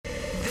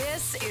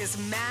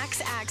is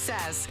Max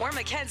Access, where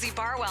Mackenzie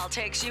Barwell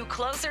takes you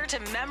closer to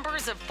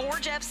members of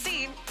Forge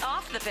FC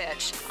off the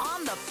pitch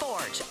on the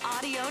Forge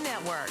Audio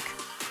Network.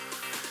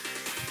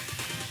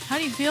 How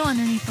do you feel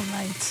underneath the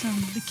lights and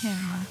the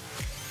camera?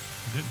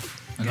 Good.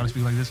 I gotta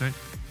speak like this, right?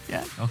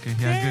 Yeah. Okay,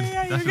 yeah, good.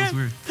 Yeah, that feels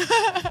weird.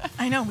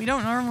 I know, we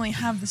don't normally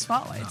have the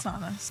spotlights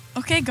on us.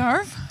 Okay,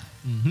 Garv.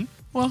 Mm-hmm.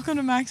 Welcome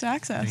to Max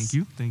Access.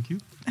 Thank you.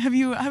 Have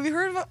you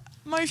heard of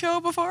my show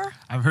before?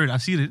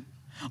 I've seen it.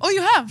 Oh,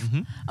 you have?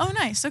 Mm-hmm. Oh,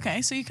 nice.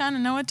 Okay, so you kind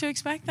of know what to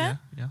expect then?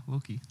 Yeah,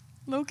 low-key.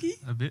 Low-key?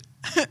 A bit.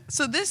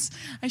 So this,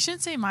 I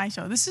shouldn't say my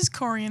show. This is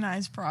Corey and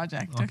I's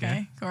project,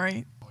 okay?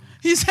 Corey?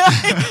 You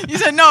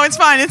said no, it's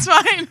fine.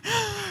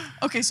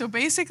 Okay, so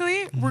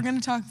basically, we're going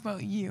to talk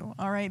about you,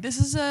 all right?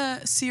 This is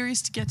a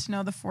series to get to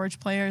know the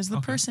Forge players,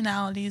 the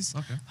personalities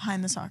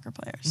behind the soccer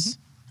players.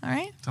 All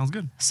right? Sounds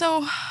good.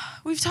 So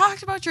we've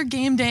talked about your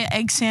game day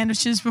egg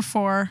sandwiches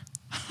before.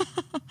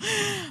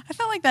 I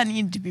felt like that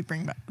needed to be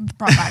brought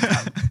back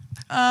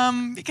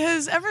up.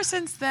 Because ever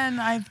since then,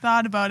 I've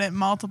thought about it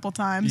multiple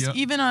times. Yep.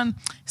 Even on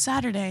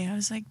Saturday, I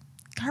was like,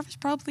 Garv is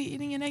probably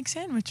eating an egg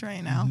sandwich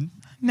right now.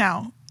 Mm-hmm.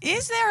 Now,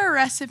 is there a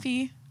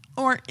recipe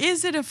or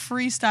is it a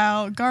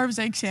freestyle Garv's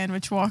egg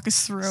sandwich? Walk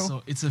us through.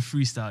 So it's a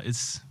freestyle.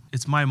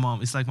 It's my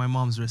mom. It's like my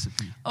mom's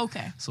recipe.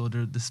 Okay. So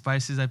the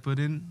spices I put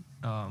in,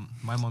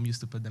 my mom used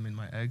to put them in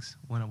my eggs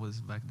when I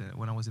was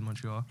in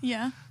Montreal.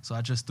 Yeah. So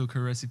I just took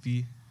her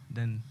recipe,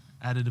 then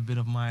added a bit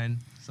of mine,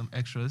 some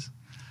extras.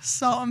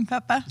 Salt and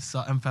pepper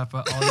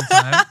all the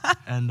time.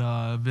 And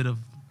a bit of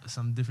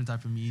some different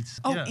type of meats.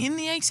 Oh, in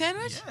the egg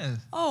sandwich? Yeah.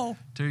 Oh.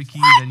 Turkey,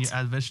 what? then you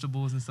add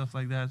vegetables and stuff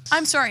like that.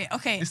 I'm sorry.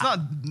 Okay. It's not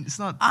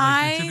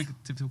like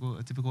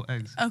typical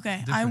eggs.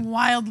 Okay. Different. I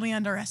wildly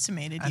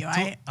underestimated you.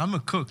 I'm a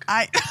cook.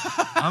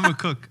 I'm a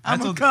cook.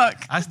 I'm a cook.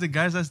 Ask the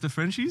guys, ask the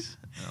Frenchies.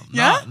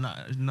 Yeah?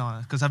 No,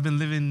 because I've been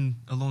living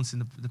alone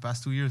since the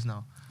past 2 years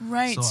now.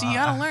 Right, so you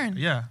gotta learn.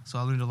 Yeah, so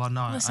I learned a lot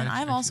now. Listen,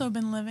 I've also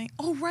been living.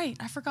 Oh, right,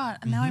 I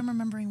forgot. Now I'm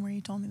remembering where you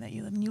told me that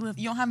you live.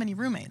 You don't have any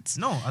roommates.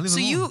 No, I live so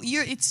alone.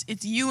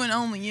 It's you and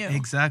only you.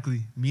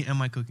 Exactly, me and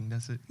my cooking.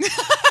 That's it.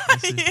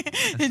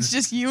 It's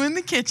just you in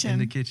the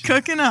kitchen. kitchen,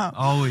 cooking up.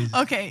 Always.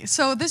 Okay,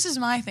 so this is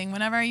my thing.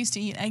 Whenever I used to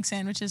eat egg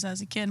sandwiches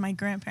as a kid, my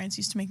grandparents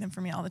used to make them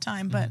for me all the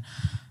time. But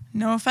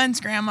no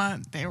offense, Grandma,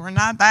 they were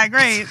not that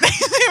great.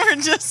 They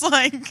were just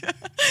like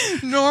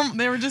normal.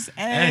 They were just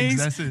eggs.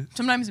 That's it.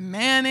 Sometimes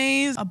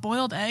mayonnaise, a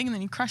boiled egg, and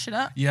then you crush it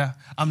up. Yeah,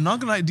 I'm not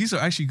gonna lie. These are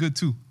actually good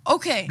too.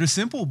 Okay. They're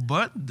simple,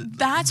 but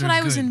that's what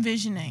I was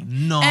envisioning.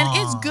 No. And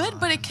it's good,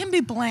 but it can be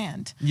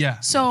bland.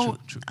 Yeah. So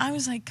true. I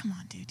was like, come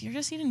on, dude, you're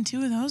just eating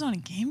 2 of those on a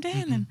game day?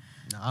 And then.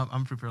 No,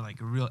 I'm preparing like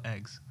real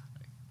eggs.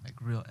 Like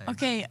real eggs.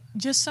 Okay,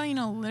 just so you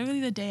know,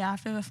 literally the day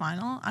after the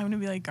final, I'm gonna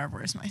be like, Garv,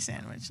 where's my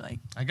sandwich? Like,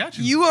 I got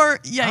you. You are,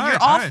 yeah, all you're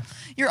right, off. right.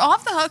 You're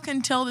off the hook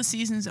until the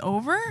season's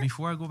over.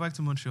 Before I go back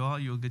to Montreal,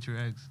 you'll get your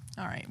eggs.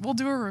 All right, we'll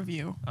do a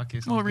review.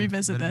 Okay, we'll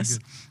revisit this.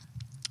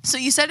 So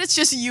you said it's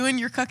just you and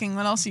your cooking.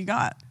 What else you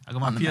got? I got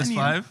my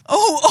PS5.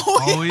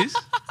 Oh, always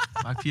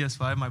my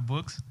PS5, my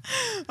books.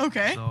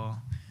 Okay. So.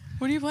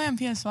 What do you play on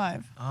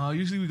PS5?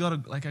 Usually I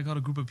got a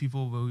group of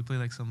people where we play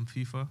like some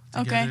FIFA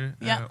together,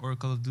 or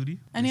Call of Duty.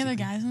 Any other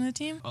guys on the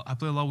team? I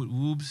play a lot with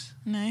Woobs.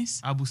 Nice.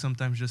 Abu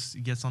sometimes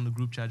just gets on the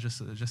group chat just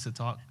to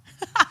talk.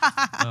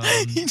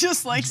 He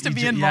just likes to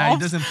be involved. Yeah, he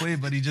doesn't play,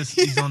 but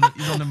he's on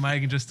the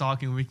mic and just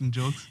talking, making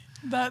jokes.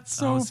 That's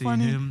so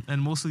funny. Him.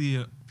 And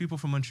mostly people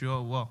from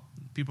Montreal. Well,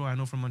 people I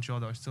know from Montreal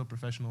that are still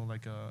professional,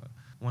 like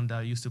one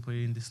that used to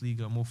play in this league,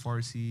 Mo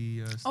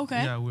Farsi.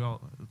 Okay. Yeah, we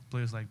all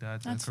players like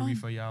that. That's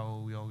Karifa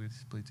Yao, we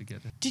always play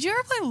together. Did you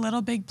ever play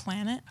Little Big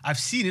Planet? I've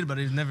seen it, but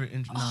it's never.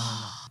 No.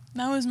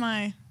 That was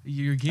my.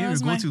 Your game, that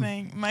was your go-to. my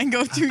thing. My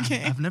go-to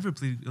game. I've never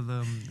played.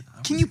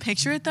 Can you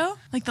picture it though?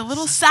 Like the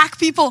little sack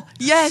people.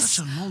 Yes.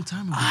 Such a long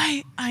time ago.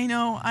 I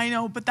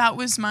know. But that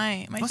was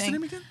my What's thing. the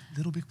name again?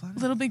 Little Big Planet.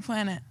 Little Big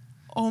Planet.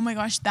 Oh my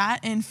gosh,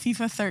 that in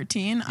FIFA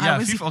 13. Yeah,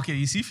 FIFA. Okay,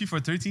 you see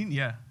FIFA 13.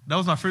 Yeah, that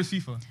was my first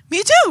FIFA.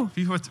 Me too.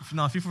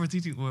 FIFA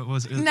 13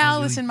 was.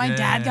 Now was listen, really, my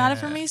dad got it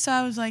for me, so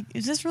I was like,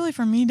 "Is this really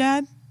for me,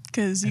 Dad?"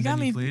 Because you got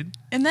me. Played?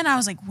 And then I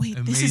was like,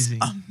 "Wait, this is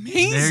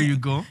amazing." There you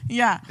go.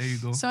 Yeah. There you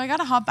go. So I got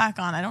to hop back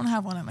on. I don't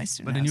have one at my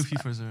student But the new house,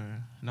 FIFAs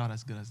are not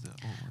as good as the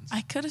old ones.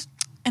 I could have.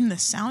 And the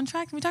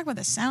soundtrack. Can we talk about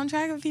the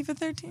soundtrack of FIFA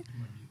 13?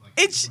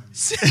 It's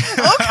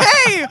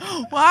okay.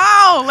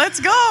 Wow,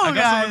 let's go, I got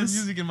guys. some of the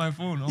music in my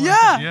phone.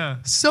 Yeah,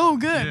 so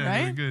good, yeah,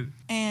 right? Very good.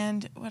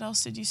 And what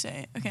else did you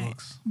say? Okay,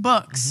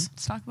 Books.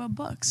 Let's talk about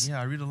books.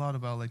 Yeah, I read a lot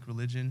about like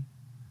religion,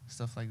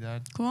 stuff like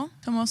that. Cool.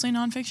 So mostly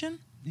nonfiction.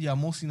 Yeah,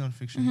 mostly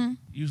nonfiction.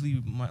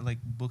 Usually, like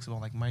books about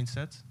like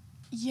mindsets.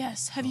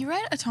 Yes. Have you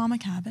read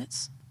Atomic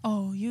Habits?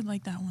 Oh, you'd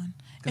like that one.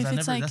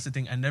 Because that's the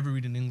thing. I never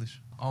read in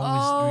English.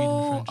 always read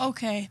in French.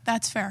 Okay,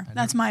 that's fair.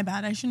 That's my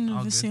bad. I shouldn't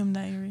have assumed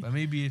that you read. But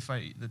maybe if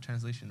the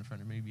translation in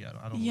front of maybe I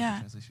don't know what the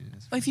translation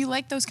is. But if you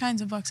like those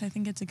kinds of books, I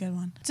think it's a good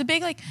one. It's a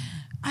big, like,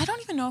 I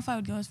don't even know if I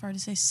would go as far to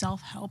say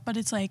self-help, but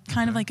it's like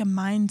kind of like a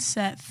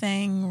mindset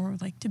thing, or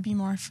like to be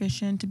more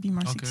efficient, to be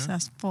more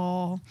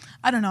successful.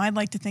 I don't know. I'd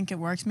like to think it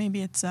works.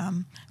 Maybe it's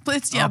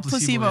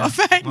placebo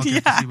effect. Okay, yeah.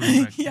 Placebo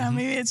effect. Yeah,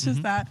 maybe it's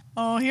just that.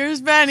 Oh,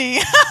 here's Benny.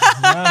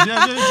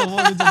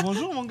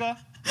 Bonjour, mon gars.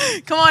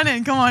 Come on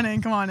in.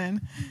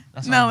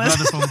 That's my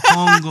brother from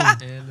Congo.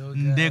 Hello, guys.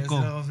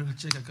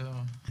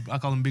 Ndeko. I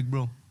call him Big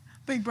Bro.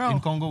 Big Bro. In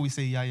Congo, we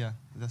say Yaya.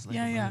 That's like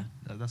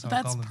That's how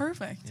I call him. That's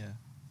perfect. Yeah.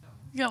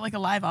 You got like a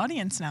live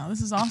audience now.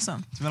 This is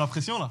awesome. Tu mets la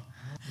pression là?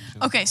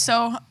 Okay,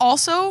 so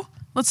also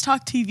let's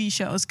talk TV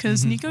shows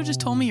because Nico just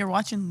told me you're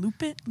watching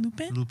Lupin.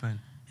 Lupin.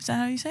 Is that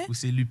how you say it? We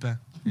say Lupin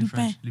in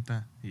French.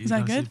 Lupin. Is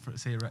that good?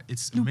 Say it right.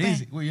 It's Lupin.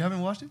 amazing. Wait, you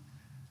haven't watched it?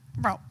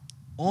 Bro.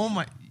 Oh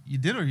my! You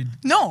did or you?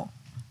 No.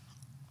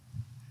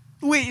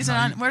 Wait, is it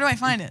on? Where do I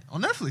find it?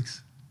 On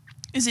Netflix.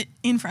 Is it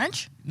in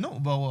French? No,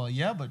 but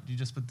yeah, but you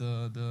just put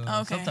the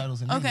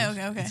subtitles in English.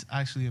 Okay. It's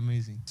actually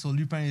amazing. So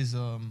Lupin is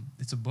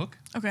it's a book.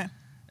 Okay.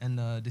 And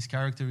this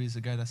character is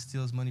a guy that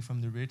steals money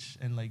from the rich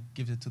and like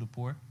gives it to the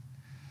poor.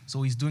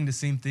 So he's doing the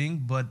same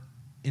thing, but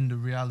in the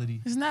reality.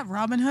 Isn't that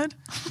Robin Hood?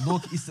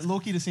 It's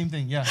low-key the same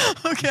thing, yeah.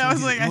 Okay, I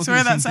was like, I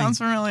swear that sounds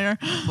familiar.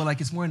 But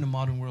like it's more in the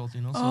modern world, you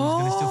know? So he's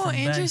gonna steal from banks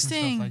and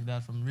interesting. stuff like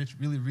that, from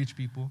really rich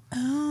people,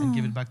 and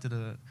give it back to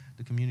the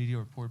community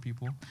or poor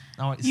people.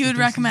 Now, You would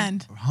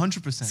recommend?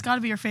 100%. It's got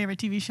to be your favorite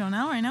TV show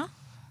now, right now?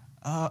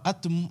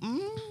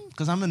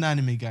 Because I'm an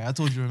anime guy. I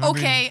told you, remember?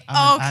 Okay.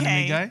 I'm an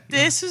anime guy.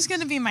 This was going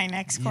to be my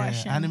next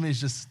question. Yeah, anime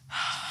is just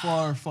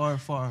far.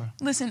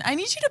 Listen, I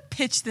need you to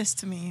pitch this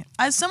to me.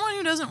 As someone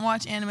who doesn't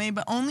watch anime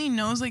but only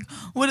knows like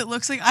what it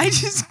looks like, I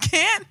just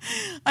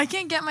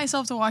can't get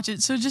myself to watch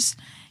it. So just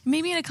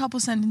maybe in a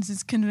couple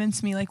sentences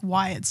convince me like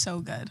why it's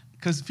so good.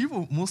 Because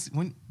people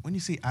when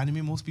you say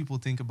anime, most people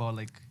think about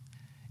like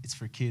it's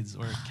for kids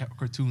or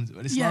cartoons,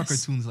 but it's not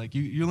cartoons. Like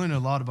you learn a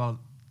lot about,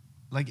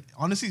 like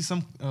honestly,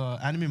 some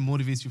anime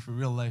motivates you for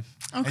real life.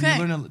 Okay. And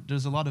you learn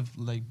there's a lot of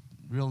like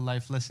real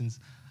life lessons.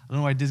 I don't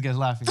know why this guy's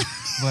laughing,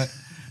 but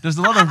there's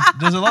a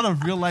lot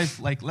of real life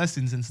like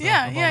lessons and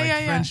stuff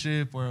about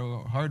friendship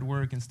or hard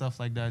work and stuff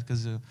like that.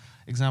 Because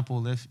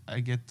example, if I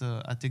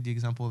take the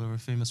example of a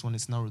famous one,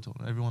 it's Naruto.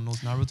 Everyone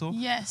knows Naruto.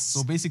 Yes.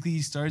 So basically,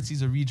 he's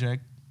a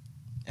reject.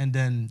 And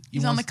then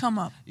he's on the come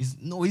up. He's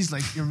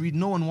like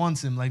no one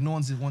wants him. Like no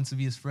one wants to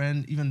be his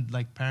friend. Even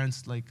like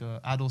parents, like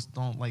adults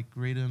don't like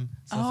rate him,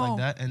 stuff like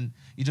that. And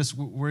he just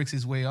works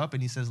his way up.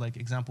 And he says like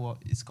example,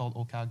 it's called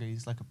Okage.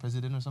 He's like a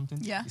president or something.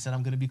 Yeah. He said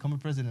I'm gonna become a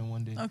president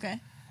one day. Okay.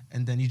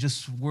 And then he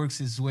just works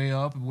his way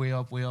up.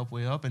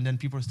 And then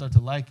people start to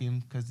like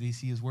him because they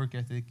see his work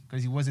ethic.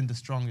 Because he wasn't the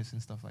strongest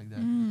and stuff like that.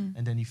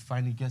 And then he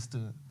finally gets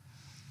to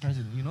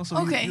president. You know,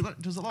 so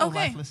there's a lot of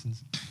life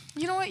lessons.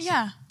 You know what?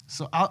 Yeah.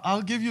 So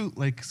I'll give you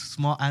like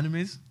small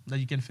animes that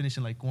you can finish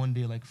in like one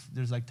day. Like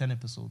there's like 10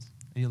 episodes,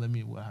 and you let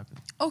me know what happened.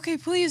 Okay,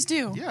 please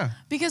do. Yeah.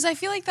 Because I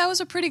feel like that was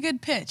a pretty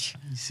good pitch.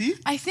 You see?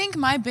 I think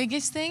my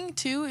biggest thing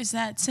too is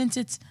that since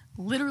it's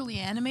literally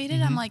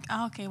animated, I'm like,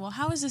 okay, well,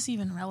 how is this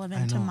even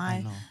relevant to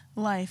my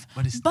life?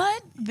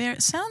 But there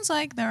sounds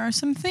like there are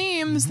some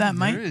themes that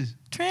might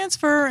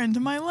transfer into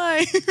my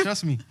life.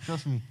 Trust me.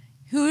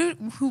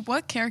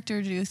 What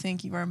character do you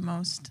think you are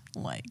most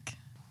like?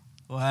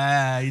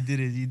 Wow, you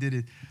did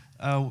it.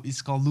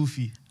 It's called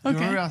Luffy.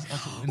 Okay.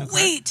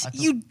 Wait,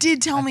 you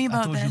did tell me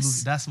about this.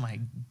 Luffy. That's my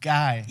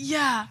guy.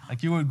 Yeah.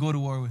 Like you would go to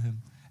war with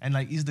him, and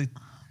like if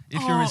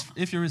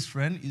you're his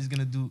friend, he's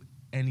gonna do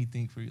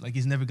anything for you. Like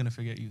he's never gonna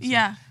forget you.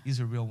 So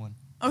he's a real one.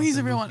 Oh, he's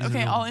a real one.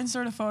 Okay, I'll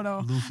insert a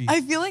photo. Luffy. I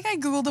feel like I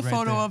googled a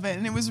photo of it,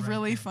 and it was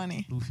really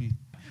funny. Luffy.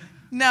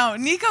 Now,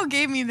 Nico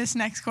gave me this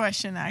next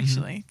question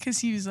actually, because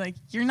he was like,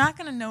 "You're not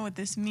gonna know what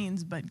this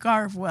means, but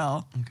Garv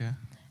will." Okay.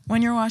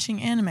 When you're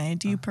watching anime,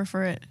 do you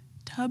prefer it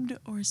dubbed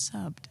or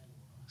subbed?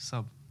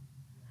 Sub.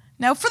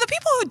 Now, for the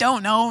people who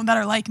don't know that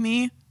are like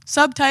me,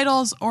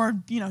 subtitles or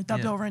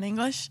dubbed over in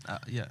English.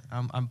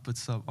 I'm put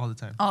sub all the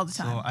time. All the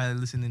time. So I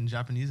listen in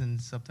Japanese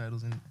and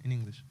subtitles in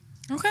English.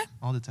 Okay.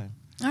 All the time.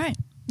 All right.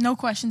 No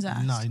questions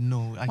asked.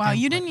 No. Wow,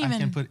 you didn't even. I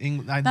can put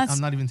English. I'm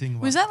not even thinking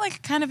about. Was that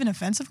like kind of an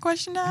offensive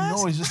question to ask?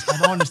 No, it's just I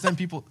don't understand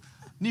people.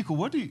 Nico,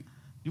 what do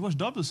you watch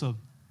dub or sub?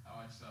 I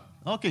watch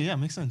sub. Okay, yeah,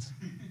 makes sense.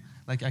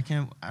 Like I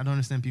don't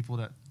understand people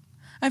that.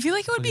 I feel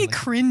like it would be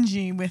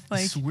cringy with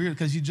like. It's weird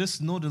because you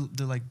just know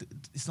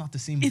it's not the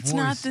same voice. It's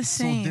not the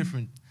same. So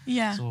different.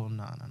 Yeah. So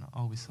no,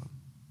 always sub.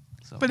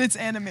 But it's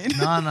animated.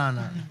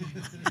 No.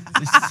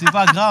 C'est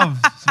pas grave.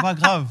 C'est pas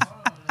grave.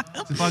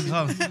 C'est pas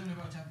grave.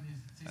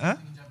 Hein?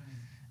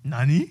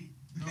 Nani?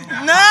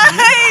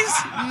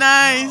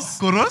 Nice.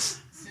 Koros?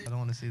 I don't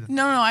want to say that.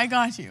 No, I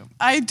got you.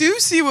 I do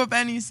see what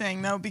Benny's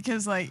saying though,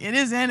 because like it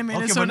is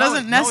animated, so it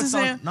doesn't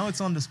necessarily. Now it's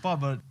on the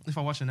spot, but if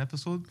I watch an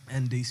episode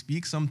and they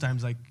speak,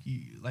 sometimes I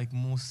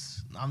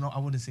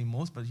wouldn't say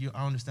most, but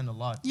I understand a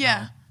lot.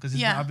 Yeah.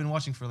 Because I've been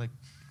watching for like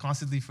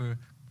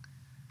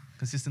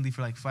consistently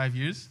for like 5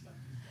 years.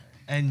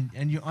 and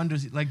you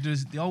like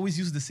they always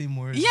use the same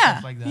words. Yeah,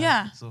 Stuff like that.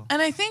 yeah. So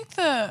And I think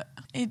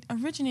it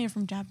originated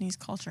from Japanese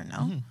culture,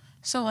 no?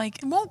 So like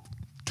it won't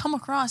come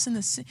across in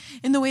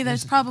the way that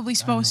it's probably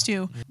supposed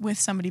to with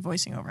somebody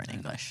voicing over in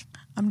English.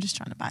 I'm just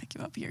trying to back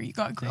you up here. You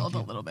got grilled a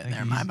little bit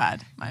there. My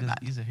bad.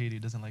 He's a hater. He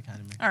doesn't like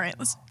anime. All right,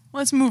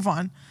 let's move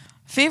on.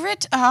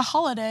 Favorite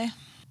holiday?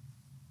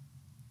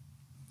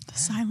 The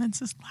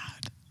silence is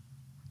loud.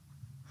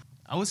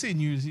 I would say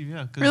New Year's Eve,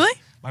 yeah. 'Cause Really?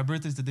 My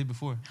birthday's the day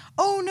before.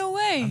 Oh, no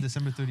way. I'm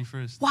December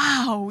 31st.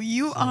 Wow,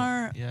 you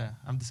are... Yeah,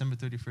 I'm December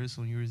 31st,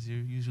 so New Year's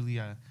Eve.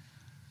 Usually,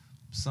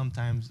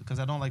 sometimes, because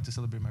I don't like to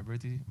celebrate my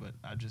birthday, but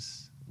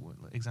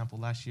example,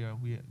 last year,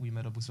 we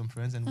met up with some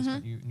friends and we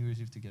spent New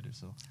Year's Eve together,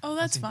 so... Oh,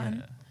 that's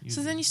fun. Yeah,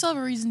 so then you still have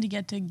a reason to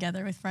get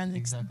together with friends,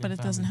 Exactly, but it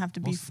doesn't family. have to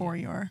be Mostly, for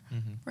your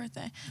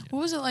birthday. Yeah. What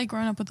was it like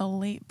growing up with a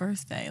late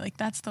birthday? Like,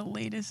 that's the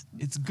latest...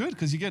 It's good,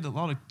 because you get a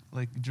lot of,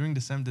 like, during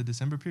the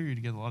December period,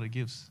 you get a lot of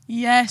gifts.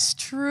 Yes,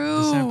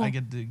 true. I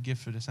get the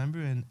gift for December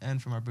and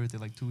for my birthday,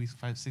 like 2 weeks,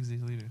 6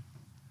 days later.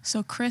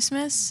 So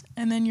Christmas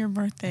and then your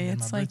birthday. And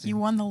then It's my like birthday. you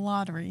won the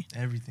lottery.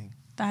 Everything.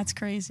 That's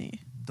crazy.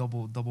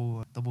 Double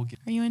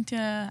gift. Are you into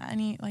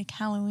any like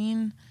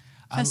Halloween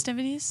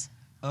festivities?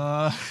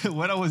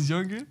 When I was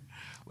younger,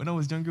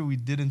 we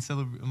didn't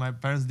celebrate. My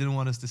parents didn't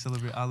want us to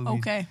celebrate Halloween.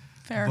 Okay,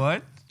 fair.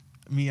 But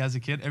me as a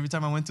kid, every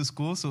time I went to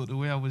school, so the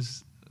way I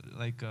was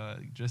like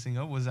dressing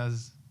up was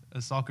as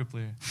a soccer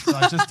player. So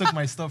I just took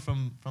my stuff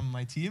from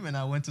my team and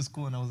I went to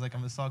school and I was like,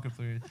 I'm a soccer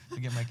player to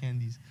get my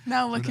candies.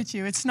 Now look at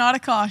you. It's not a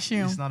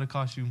costume. It's not a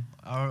costume.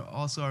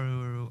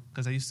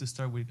 Because I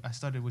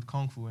started with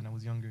Kung Fu when I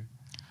was younger.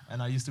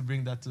 And I used to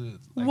bring that to...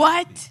 Like,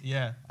 what?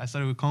 Yeah, I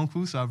started with Kung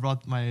Fu, so I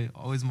brought my...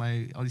 How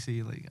do you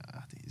say, like...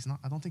 it's not...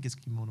 I don't think it's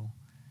kimono.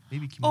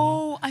 Maybe kimono.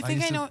 Oh, I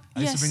think I know.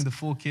 I used Yes. to bring the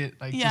full kit,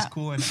 like, Yeah. to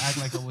school and act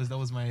like that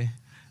was my...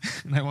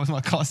 that was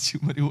my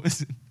costume, but it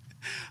wasn't.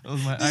 That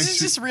was my This is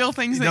just real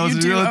things that was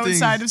you do real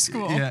outside things. of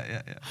school.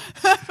 Yeah.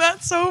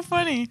 That's so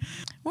funny.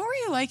 What were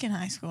you like in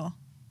high school?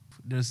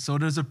 There's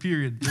a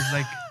period. There's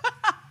like...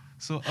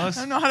 So us...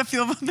 I don't know how to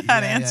feel about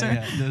that answer.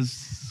 Yeah.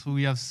 So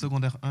we have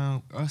secondaire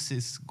 1.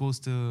 Us goes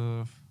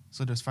to...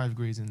 So there's 5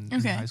 grades in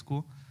high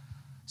school.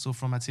 So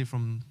I'd say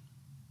from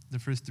the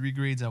first 3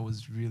 grades, I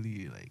was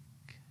really like...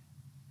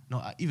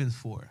 No, even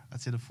 4.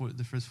 I'd say the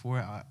first 4,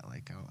 I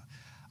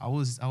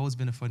always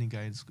been a funny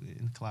guy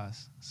in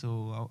class.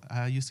 So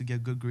I used to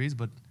get good grades,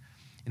 but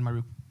in my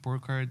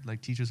report card,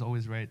 like teachers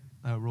always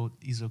wrote,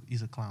 he's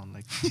a clown.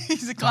 Like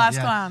He's a class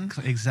clown.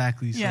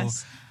 Exactly. Yes.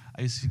 So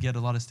I used to get a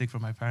lot of stick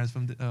from my parents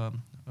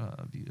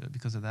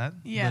because of that.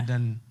 Yeah. But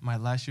then my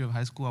last year of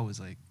high school, I was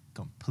like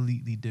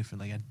completely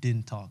different. Like I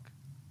didn't talk.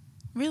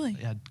 Really? It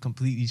had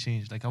completely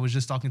changed. Like I was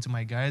just talking to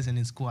my guys, and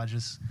in school I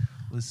just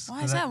was.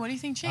 Why is that? What do you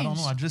think changed? I don't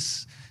know.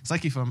 It's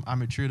like if I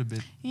matured a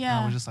bit. Yeah.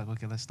 And I was just like,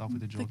 okay, let's stop with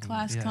the The joking.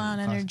 class Yeah, clown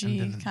energy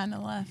and then- kind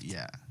of left.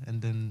 Yeah,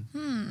 and then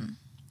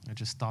I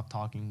just stopped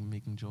talking,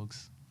 making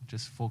jokes.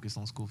 Just focused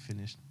on school,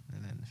 finished,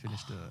 and then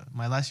finished.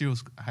 My last year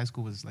was high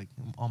school was like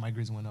all my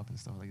grades went up and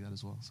stuff like that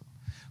as well. So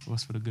it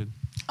was for the good.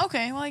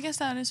 Okay, well I guess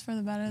that is for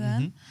the better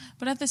then.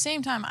 But at the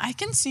same time, I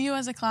can see you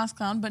as a class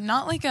clown, but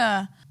not like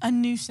a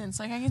nuisance.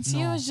 Like I can see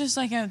you No. as just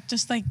like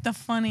the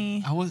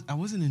funny. I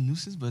wasn't a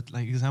nuisance, but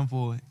like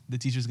example, the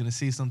teacher's gonna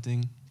say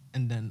something.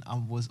 And then I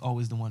was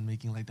always the one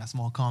making like that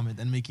small comment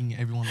and making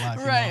everyone laugh.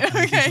 Right, You know? And the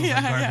okay, teacher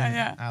was like,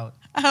 yeah. "Garven, Out.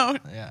 Out.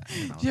 Yeah.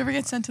 Did you ever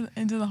get sent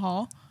into the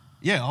hall?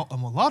 Yeah, a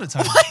lot of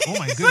times. Oh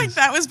my It's goodness. like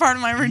that was part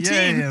of my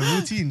routine. Yeah,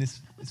 routine.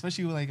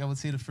 Especially like I would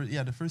say the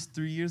first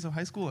 3 years of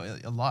high school,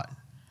 a lot.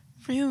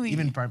 Really?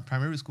 Even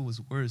primary school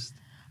was worse.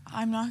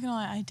 I'm not gonna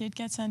lie, I did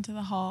get sent to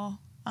the hall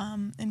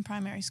in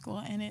primary school,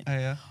 and it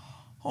Yeah.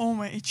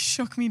 it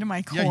shook me to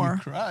my Yeah, core.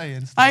 you cry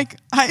and stuff.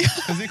 I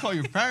Because they call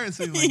your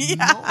parents and you're like,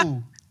 Yeah.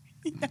 no.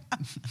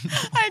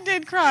 I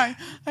did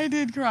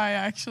cry.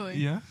 Actually.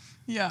 Yeah.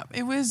 Yeah,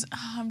 it was.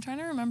 I'm trying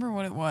to remember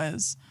what it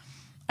was.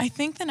 I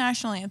think the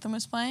national anthem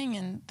was playing,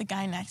 and the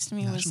guy next to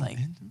me was National like,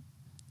 anthem?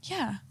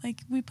 "Yeah,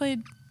 like we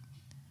played.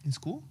 In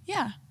school?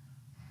 Yeah,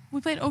 we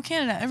played O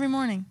Canada every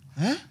morning."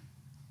 Huh?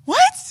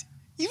 What?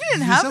 You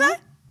didn't have someone?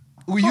 that?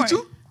 Were you Or-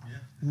 too?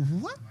 Yeah.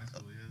 What? High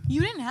school, yeah.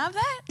 You didn't have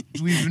that?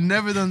 We've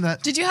never done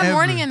that. Did you have ever.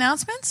 morning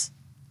announcements?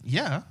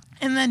 Yeah.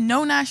 And then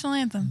no national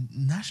anthem.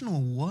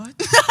 National what?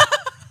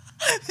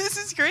 This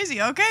is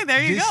crazy. Okay,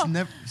 there you This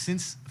go.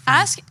 since from,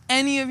 Ask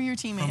any of your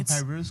from teammates.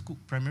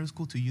 primary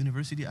school to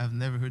university, I've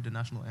never heard the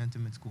national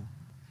anthem in school.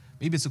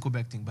 Maybe it's a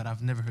Quebec thing, but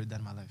I've never heard that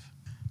in my life.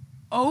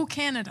 O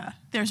Canada.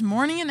 There's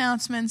morning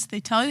announcements.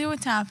 They tell you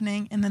what's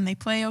happening, and then they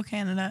play O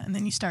Canada, and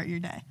then you start your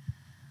day.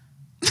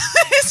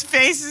 His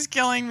face is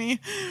killing me.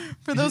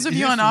 For those of is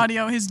you it on for-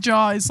 audio, his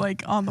jaw is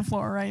like on the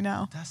floor right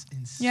now. That's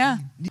insane. Yeah.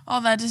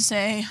 All that to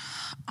say,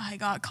 I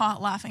got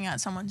caught laughing at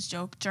someone's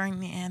joke during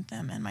the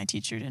anthem, and my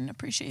teacher didn't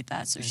appreciate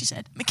that. So she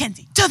said,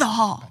 "Mackenzie, to the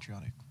hall."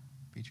 Patriotic.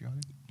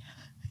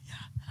 Yeah.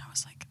 And I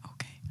was like,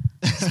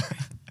 okay. Sorry.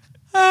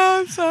 Oh,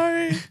 I'm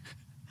sorry.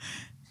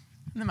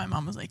 And then my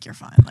mom was like, "You're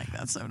fine." Like,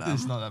 that's so dumb.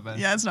 It's not that bad.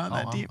 Yeah, it's not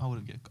that deep. I would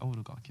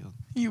have got killed.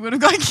 You would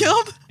have got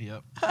killed?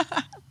 Yep.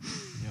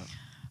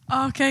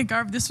 Okay,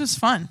 Garv, this was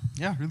fun.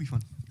 Yeah, really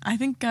fun. I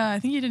think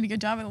you did a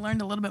good job. I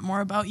learned a little bit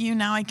more about you.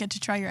 Now I get to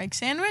try your egg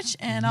sandwich,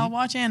 and I'll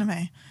watch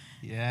anime.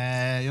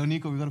 Yeah, yo,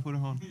 Nico, we gotta put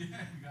her on. Yeah,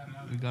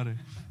 we got her.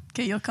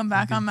 Okay, you'll come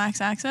back on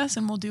Max Access,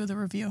 and we'll do the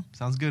review.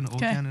 Sounds good. Oh,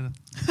 Canada.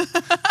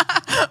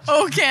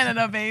 Oh,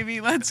 Canada,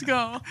 baby. Let's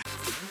go.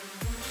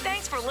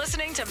 Thanks for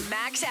listening to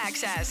Max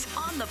Access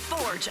on the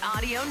Forge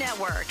Audio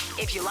Network.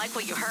 If you like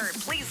what you heard,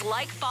 please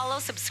like, follow,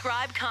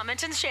 subscribe,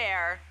 comment, and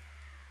share.